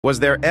Was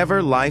there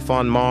ever life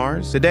on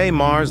Mars? Today,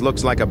 Mars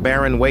looks like a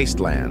barren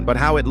wasteland, but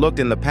how it looked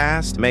in the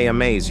past may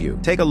amaze you.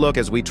 Take a look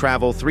as we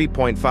travel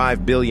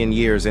 3.5 billion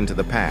years into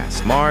the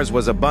past. Mars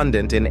was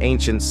abundant in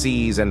ancient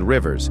seas and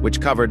rivers,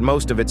 which covered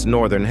most of its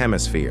northern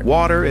hemisphere.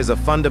 Water is a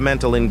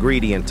fundamental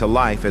ingredient to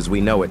life as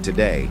we know it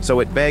today,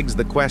 so it begs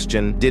the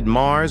question, did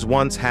Mars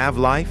once have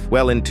life?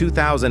 Well, in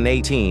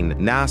 2018,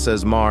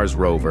 NASA's Mars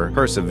rover,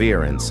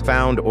 Perseverance,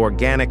 found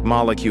organic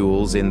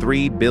molecules in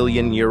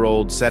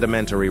 3-billion-year-old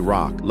sedimentary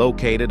rock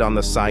located on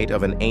the site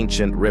of an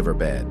ancient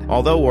riverbed.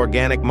 Although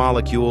organic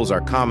molecules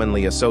are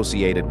commonly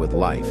associated with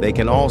life, they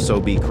can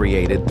also be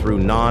created through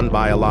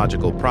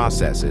non-biological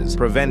processes,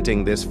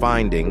 preventing this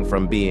finding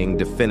from being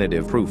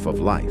definitive proof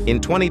of life. In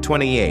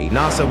 2028,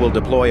 NASA will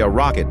deploy a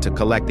rocket to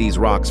collect these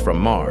rocks from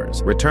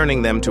Mars,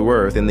 returning them to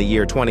Earth in the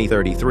year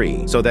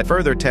 2033, so that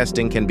further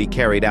testing can be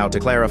carried out to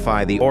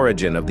clarify the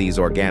origin of these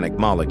organic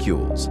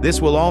molecules.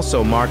 This will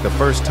also mark the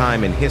first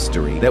time in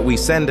history that we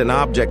send an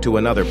object to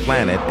another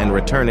planet and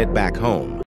return it back home.